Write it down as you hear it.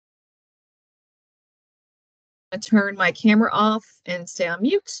turn my camera off and stay on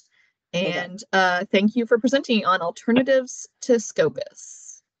mute. And thank you for presenting on alternatives to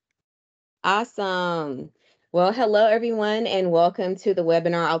Scopus. Awesome. Well, hello, everyone, and welcome to the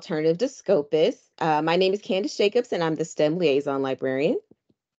webinar Alternative to Scopus. My name is Candace Jacobs, and I'm the STEM Liaison Librarian.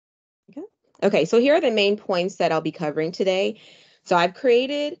 Okay, so here are the main points that I'll be covering today. So I've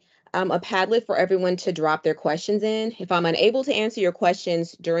created a Padlet for everyone to drop their questions in. If I'm unable to answer your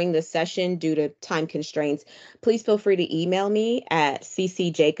questions during the session due to time constraints, please feel free to email me at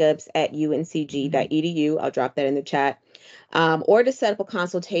ccjacobs@uncg.edu. I'll drop that in the chat. Or to set up a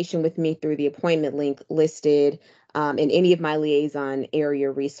consultation with me through the appointment link listed in any of my liaison area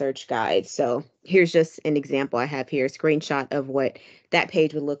research guides. So here's just an example I have here, a screenshot of what that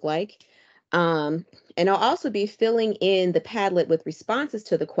page would look like. And I'll also be filling in the Padlet with responses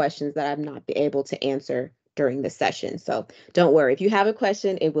to the questions that I've not been able to answer during the session. So don't worry, if you have a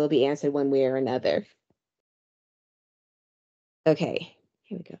question, it will be answered one way or another. Okay,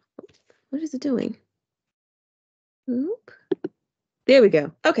 here we go. What is it doing? Oop. There we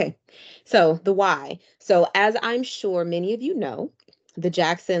go. Okay, so the why. So as I'm sure many of you know, the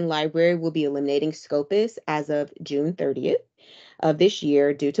Jackson Library will be eliminating Scopus as of June 30th of this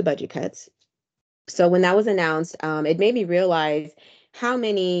year due to budget cuts. So when that was announced, it made me realize how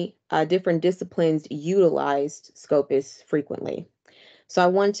many different disciplines utilized Scopus frequently. So I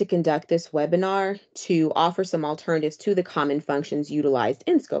wanted to conduct this webinar to offer some alternatives to the common functions utilized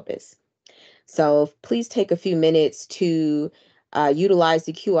in Scopus. So please take a few minutes to utilize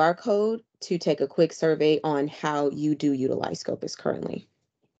the QR code to take a quick survey on how you do utilize Scopus currently.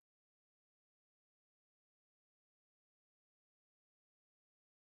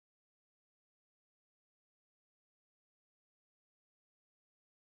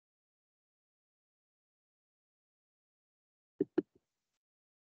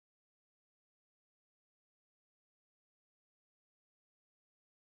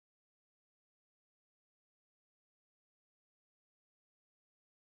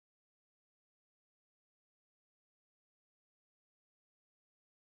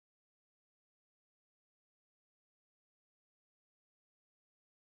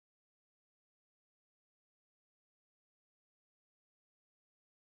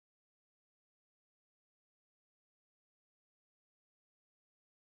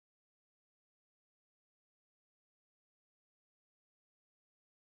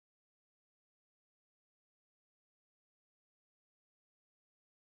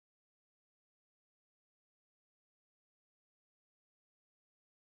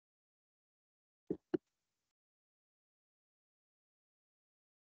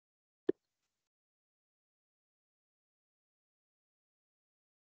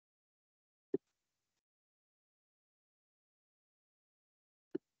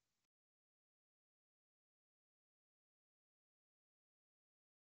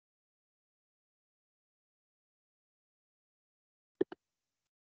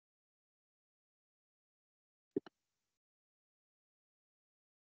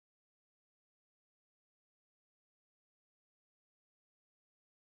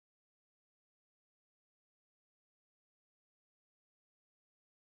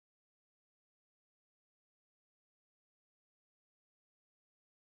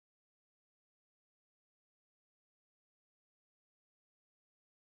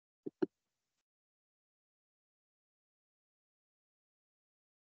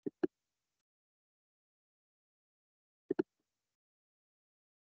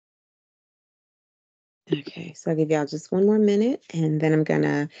 Okay, so I'll give y'all just one more minute and then I'm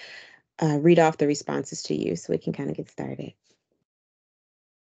gonna read off the responses to you so we can kind of get started.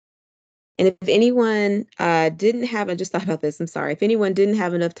 And if anyone didn't have, I just thought about this, I'm sorry. If anyone didn't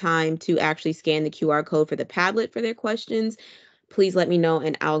have enough time to actually scan the QR code for the Padlet for their questions, please let me know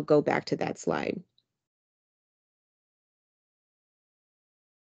and I'll go back to that slide.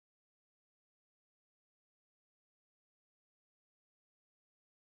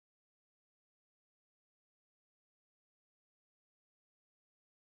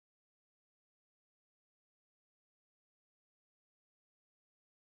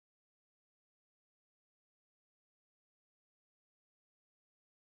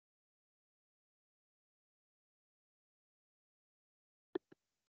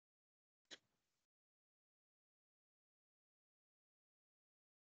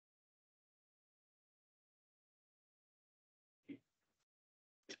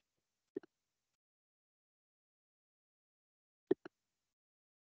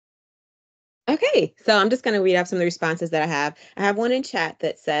 Okay, so I'm just going to read off some of the responses that I have. I have one in chat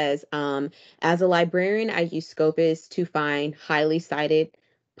that says, as a librarian, I use Scopus to find highly cited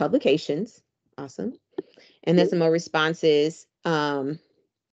publications. Awesome. And then some more responses. Don't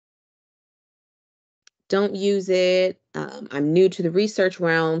use it. I'm new to the research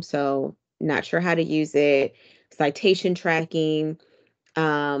realm, so not sure how to use it. Citation tracking,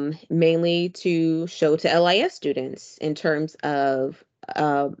 mainly to show to LIS students in terms of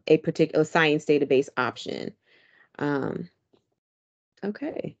a particular science database option. Um,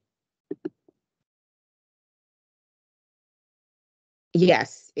 okay.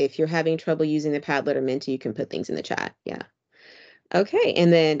 Yes, if you're having trouble using the Padlet or Menti, you can put things in the chat. Yeah. Okay,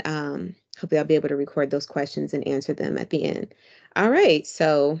 and then hopefully I'll be able to record those questions and answer them at the end. All right,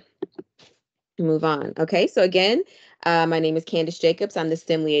 so move on. Okay, so again, my name is Candace Jacobs. I'm the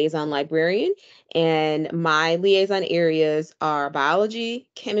STEM liaison librarian, and my liaison areas are biology,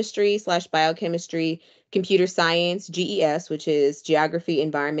 chemistry slash biochemistry, computer science, GES, which is geography,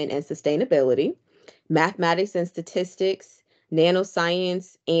 environment, and sustainability, mathematics and statistics,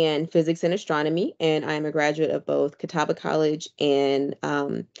 nanoscience, and physics and astronomy. And I'm a graduate of both Catawba College and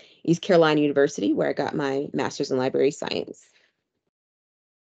East Carolina University, where I got my master's in library science.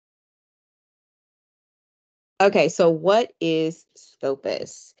 Okay, so what is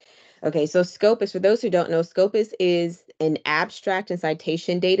Scopus? Okay, so Scopus, for those who don't know, Scopus is an abstract and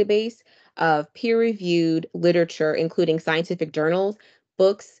citation database of peer-reviewed literature, including scientific journals,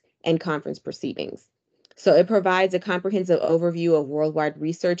 books, and conference proceedings. So it provides a comprehensive overview of worldwide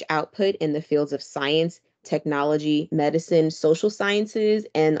research output in the fields of science, technology, medicine, social sciences,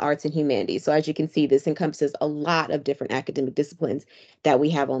 and arts and humanities. So as you can see, this encompasses a lot of different academic disciplines that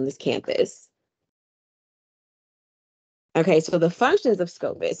we have on this campus. Okay, so the functions of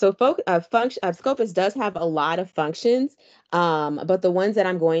Scopus. So Scopus does have a lot of functions, but the ones that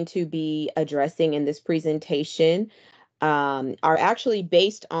I'm going to be addressing in this presentation are actually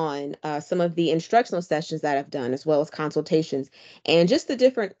based on some of the instructional sessions that I've done, as well as consultations, and just the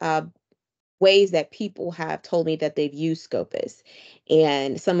different ways that people have told me that they've used Scopus,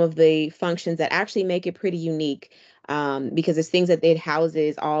 and some of the functions that actually make it pretty unique, because it's things that it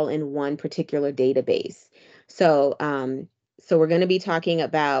houses all in one particular database. So, so we're going to be talking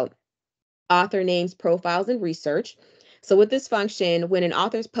about author names, profiles, and research. So with this function, when an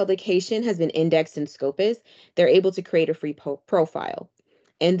author's publication has been indexed in Scopus, they're able to create a free profile.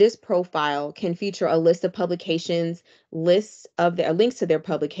 And this profile can feature a list of publications, lists of their links to their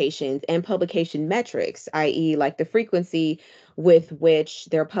publications, and publication metrics, i.e., like the frequency with which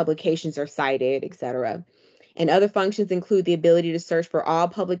their publications are cited, etc. And other functions include the ability to search for all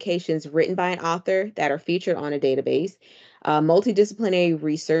publications written by an author that are featured on a database, multidisciplinary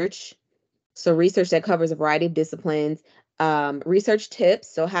research, so research that covers a variety of disciplines, research tips,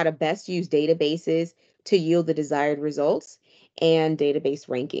 so how to best use databases to yield the desired results, and database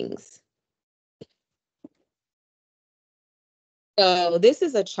rankings. So this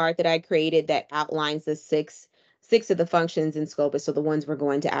is a chart that I created that outlines the six of the functions in Scopus, so the ones we're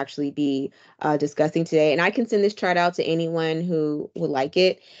going to actually be discussing today. And I can send this chart out to anyone who would like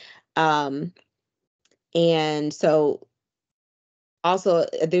it. Um, and so also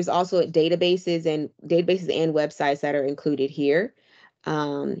there's also databases and websites that are included here.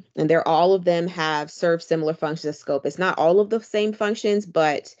 And they're all of them have served similar functions as Scopus. Not all of the same functions,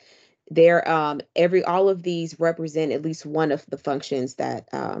 but they're all of these represent at least one of the functions that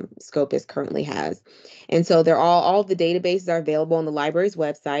Scopus currently has. And so they're all the databases are available on the library's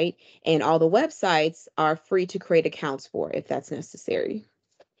website, and all the websites are free to create accounts for if that's necessary.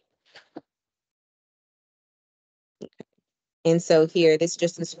 And so here, this is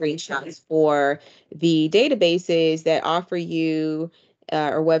just some screenshots for the databases that offer you,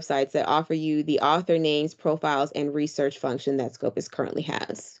 or websites that offer you the author names, profiles, and research function that Scopus currently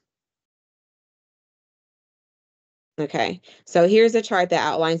has. Okay, so here's a chart that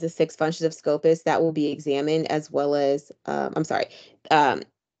outlines the 6 functions of Scopus that will be examined, as well as, I'm sorry, um,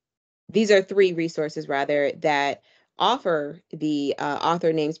 these are 3 resources rather that offer the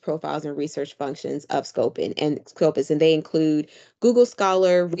author names, profiles, and research functions of Scopus, and they include Google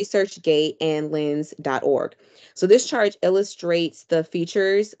Scholar, ResearchGate, and Lens.org. So this chart illustrates the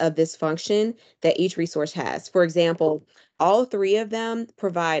features of this function that each resource has. For example, all 3 of them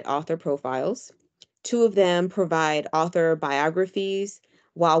provide author profiles. 2 of them provide author biographies,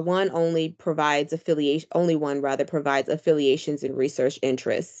 while only one rather provides affiliations and research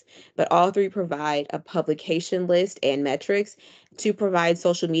interests. But all 3 provide a publication list and metrics, 2 provide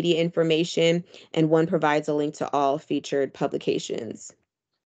social media information, and 1 provides a link to all featured publications.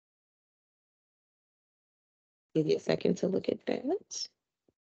 Give you a second to look at that.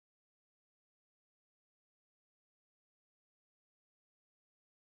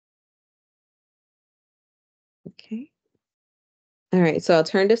 Okay. All right, so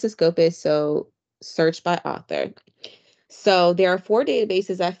alternatives to Scopus. So search by author. So there are four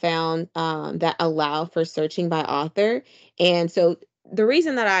databases I found that allow for searching by author. And so the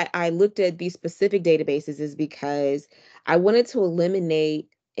reason that I looked at these specific databases is because I wanted to eliminate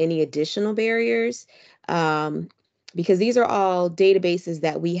any additional barriers. Um, because these are all databases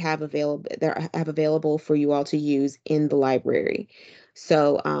that we have available for you all to use in the library.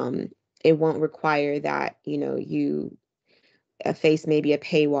 So it won't require that, you face maybe a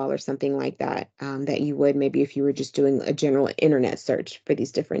paywall or something like that, that you would maybe if you were just doing a general internet search for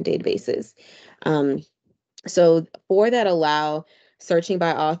these different databases. Um, so four that allow searching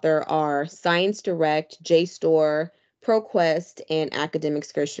by author are Science Direct, JSTOR, ProQuest, and Academic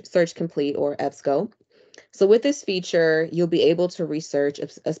Search Complete, or EBSCO. So with this feature, you'll be able to research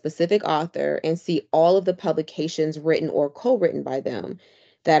a specific author and see all of the publications written or co-written by them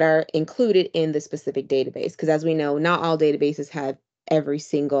that are included in the specific database. Because as we know, not all databases have every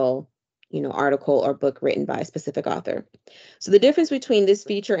single, article or book written by a specific author. So the difference between this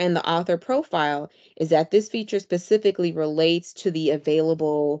feature and the author profile is that this feature specifically relates to the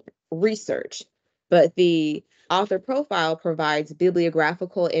available research, but the author profile provides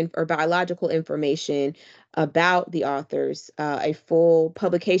bibliographical or biological information about the authors, a full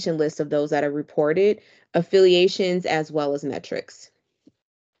publication list of those that are reported, affiliations, as well as metrics.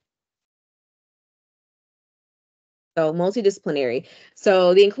 So multidisciplinary.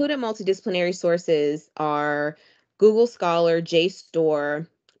 So the included multidisciplinary sources are Google Scholar, JSTOR,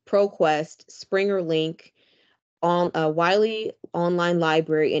 ProQuest, Springer Link, on a Wiley Online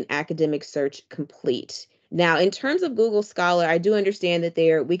Library, and Academic Search Complete. Now, in terms of Google Scholar, I do understand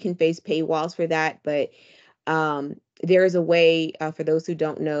that we can face paywalls for that, but there is a way, for those who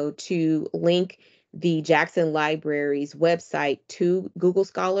don't know, to link the Jackson Library's website to Google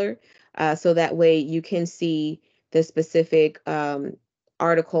Scholar, so that way you can see the specific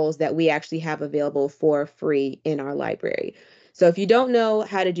articles that we actually have available for free in our library. So if you don't know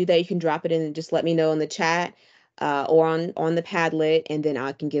how to do that, you can drop it in and just let me know in the chat, or on the Padlet, and then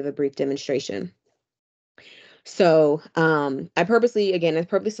I can give a brief demonstration. So I purposely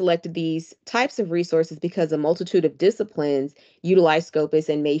selected these types of resources because a multitude of disciplines utilize Scopus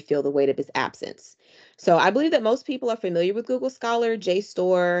and may feel the weight of its absence. So I believe that most people are familiar with Google Scholar,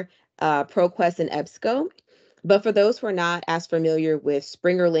 JSTOR, ProQuest, and EBSCO. But for those who are not as familiar with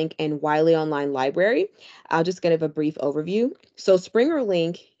Springer Link and Wiley Online Library, I'll just give a brief overview. So Springer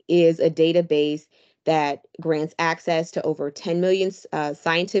Link is a database that grants access to over 10 million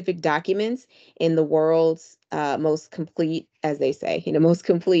scientific documents in the world's most complete, as they say, most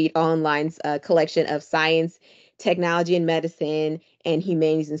complete online collection of science, technology and medicine, and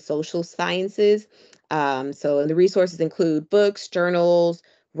humanities and social sciences. So the resources include books, journals,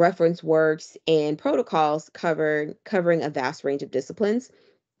 reference works, and protocols covering a vast range of disciplines.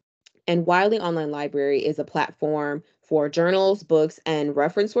 And Wiley Online Library is a platform for journals, books, and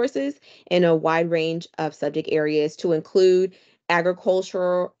reference sources in a wide range of subject areas to include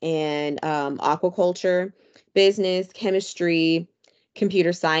agriculture and aquaculture, business, chemistry,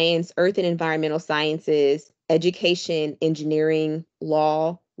 computer science, earth and environmental sciences, education, engineering,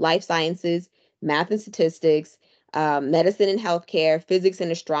 law, life sciences, math and statistics, medicine and healthcare, physics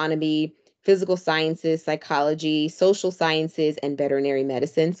and astronomy, physical sciences, psychology, social sciences, and veterinary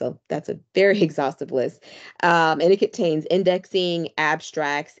medicine. So that's a very exhaustive list. And it contains indexing,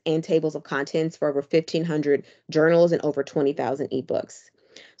 abstracts, and tables of contents for over 1,500 journals and over 20,000 ebooks.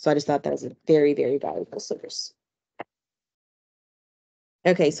 So I just thought that was a very, very valuable source.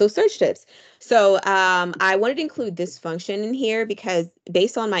 Okay, so search tips. So I wanted to include this function in here because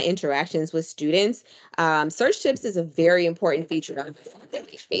based on my interactions with students, search tips is a very important feature of the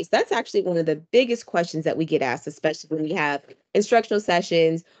database. That's actually one of the biggest questions that we get asked, especially when we have instructional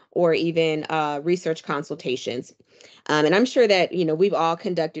sessions or even research consultations. And I'm sure that, we've all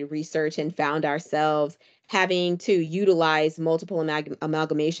conducted research and found ourselves having to utilize multiple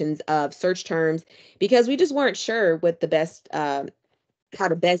amalgamations of search terms because we just weren't sure what the best how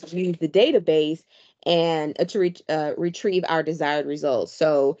to best use the database and retrieve our desired results.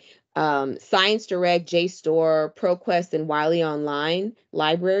 So Science Direct, JSTOR, ProQuest, and Wiley Online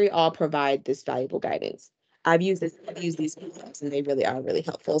Library all provide this valuable guidance. I've used these programs and they really are really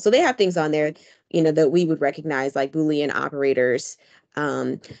helpful. So they have things on there, that we would recognize like Boolean operators,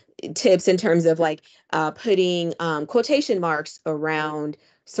 um, tips in terms of like putting quotation marks around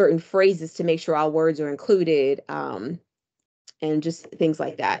certain phrases to make sure all words are included. And just things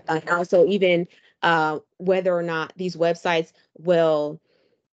like that. And also, even whether or not these websites will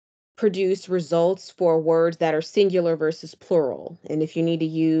produce results for words that are singular versus plural. And if you need to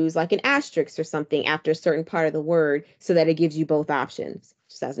use like an asterisk or something after a certain part of the word so that it gives you both options,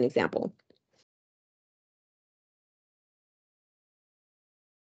 just as an example.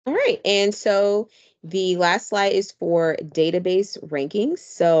 All right. And so the last slide is for database rankings.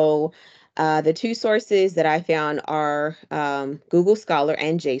 So the two sources that I found are Google Scholar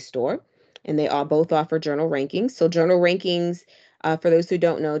and JSTOR, and they all both offer journal rankings. So journal rankings, for those who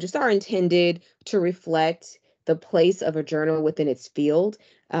don't know, just are intended to reflect the place of a journal within its field,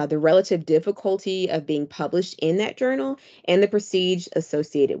 the relative difficulty of being published in that journal, and the prestige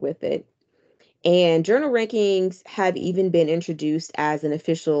associated with it. And journal rankings have even been introduced as an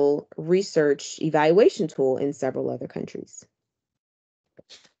official research evaluation tool in several other countries.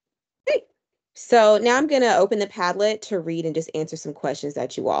 Great. So now I'm going to open the Padlet to read and just answer some questions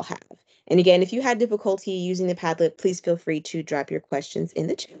that you all have. And again, if you had difficulty using the Padlet, please feel free to drop your questions in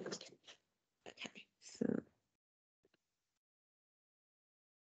the chat. Okay, so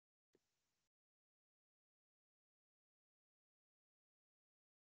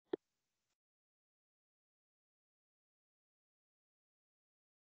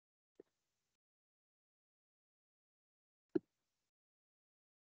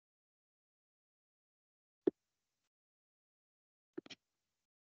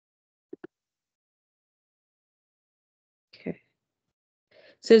okay.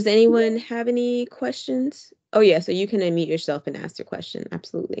 So does anyone have any questions? Oh yeah, so you can unmute yourself and ask your question.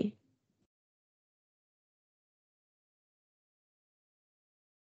 Absolutely.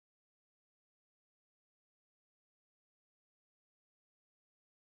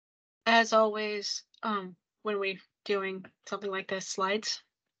 As always, when we're doing something like this, slides,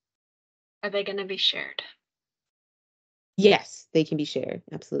 are they going to be shared? Yes, they can be shared.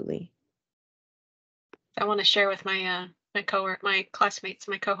 Absolutely. I want to share with my my cohort, my classmates,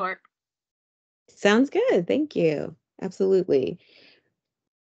 my cohort. Sounds good. Thank you. Absolutely.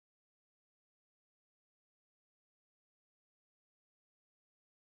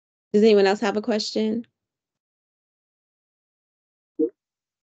 Does anyone else have a question?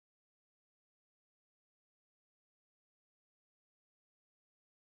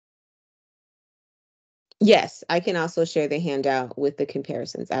 Yes, I can also share the handout with the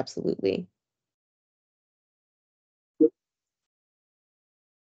comparisons. Absolutely.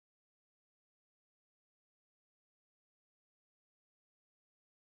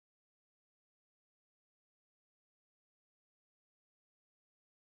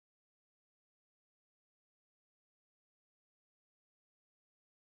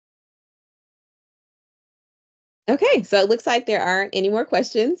 Okay, so it looks like there aren't any more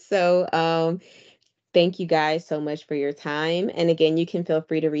questions. So thank you guys so much for your time. And again, you can feel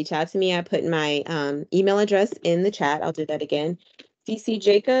free to reach out to me. I put my email address in the chat. I'll do that again.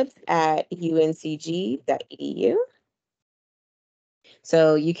 ccjacobs@uncg.edu.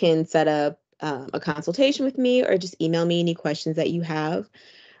 So you can set up a consultation with me or just email me any questions that you have.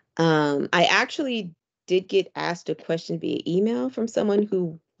 I actually did get asked a question via email from someone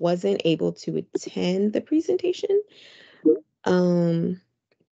who wasn't able to attend the presentation. Um,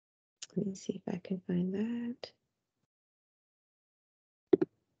 Let me see if I can find that.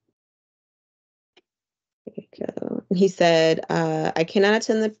 There you go. He said, I cannot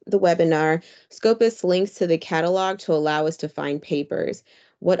attend the webinar. Scopus links to the catalog to allow us to find papers.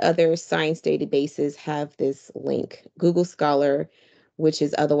 What other science databases have this link? Google Scholar, which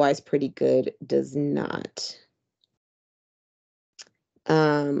is otherwise pretty good, does not.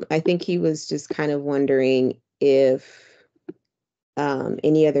 I think he was just kind of wondering if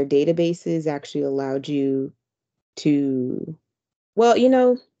any other databases actually allowed you to, well,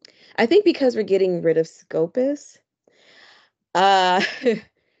 I think because we're getting rid of Scopus, uh,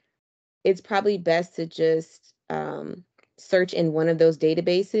 it's probably best to just search in one of those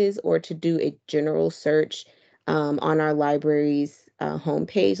databases or to do a general search on our library's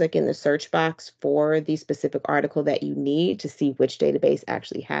homepage, like in the search box for the specific article that you need to see which database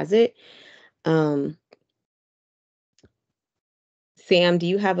actually has it. Um, Sam, do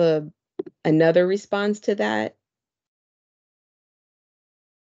you have another response to that?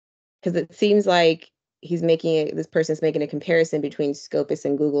 Because it seems like this person's making a comparison between Scopus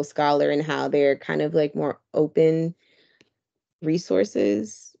and Google Scholar and how they're kind of like more open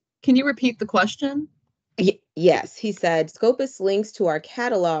resources. Can you repeat the question? Yes, he said Scopus links to our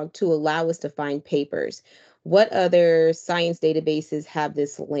catalog to allow us to find papers. What other science databases have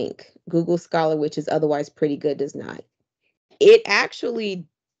this link? Google Scholar, which is otherwise pretty good, does not. It actually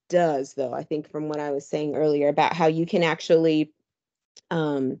does, though, I think from what I was saying earlier about how you can actually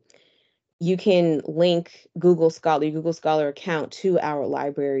you can link your Google Scholar account to our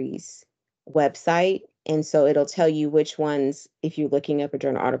library's website. And so it'll tell you which ones, if you're looking up a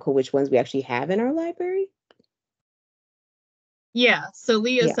journal article, which ones we actually have in our library. Yeah, so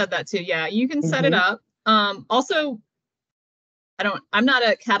Leah Yeah. said that too. Yeah, you can set it Hmm. up. Also, I'm not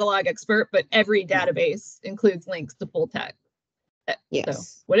a catalog expert, but every database includes links to full text. Yes.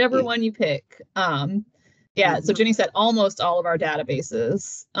 So whatever one you pick. Yeah, so Jenny said almost all of our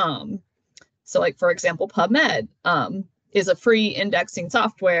databases. So like, for example, PubMed is a free indexing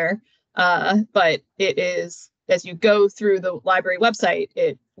software, but it is, as you go through the library website,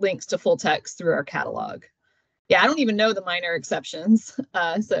 it links to full text through our catalog. Yeah, I don't even know the minor exceptions.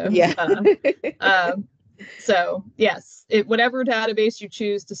 So yes, whatever database you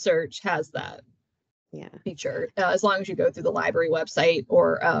choose to search has that feature, as long as you go through the library website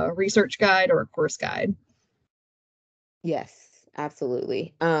or a research guide or a course guide. Yes,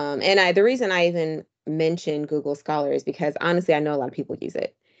 absolutely. And the reason I even mentioned Google Scholar is because honestly, I know a lot of people use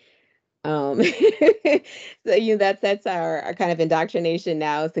it. So that's our kind of indoctrination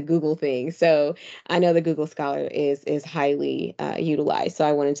now is the Google thing. So I know the Google Scholar is highly utilized. So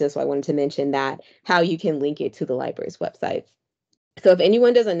I wanted to mention that, how you can link it to the library's website. So if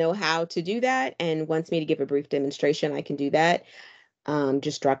anyone doesn't know how to do that and wants me to give a brief demonstration, I can do that.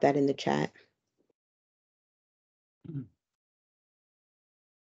 Just drop that in the chat.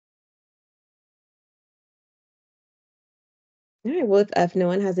 All right, well, if no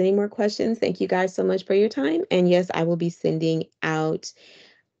one has any more questions, thank you guys so much for your time. And yes, I will be sending out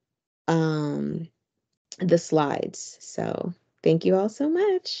the slides. So thank you all so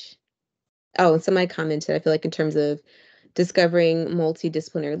much. Oh, and somebody commented, I feel like in terms of discovering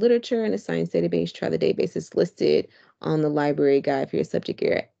multidisciplinary literature in a science database, try the databases listed on the library guide for your subject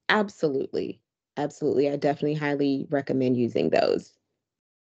area. Absolutely. Absolutely. I definitely highly recommend using those.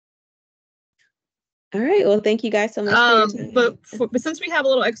 All right. Well, thank you guys so much for your time. But since we have a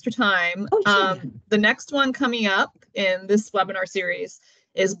little extra time, the next one coming up in this webinar series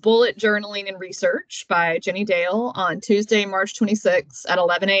is Bullet Journaling and Research by Jenny Dale on Tuesday, March 26th at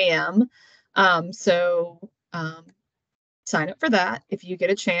 11 a.m. So sign up for that if you get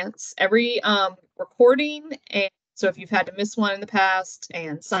a chance. Every recording, and so if you've had to miss one in the past,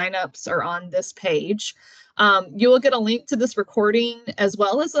 and signups are on this page. You will get a link to this recording as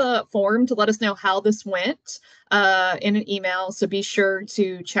well as a form to let us know how this went in an email. So be sure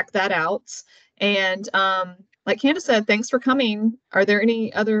to check that out. And like Candace said, thanks for coming. Are there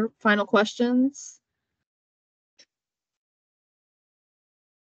any other final questions?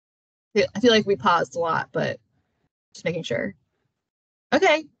 I feel like we paused a lot, but just making sure.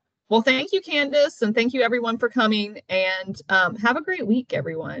 Okay. Well, thank you, Candace, and thank you everyone for coming, and have a great week,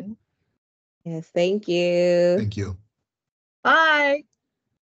 everyone. Yes, thank you. Thank you. Bye.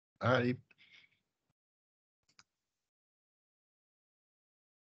 All right.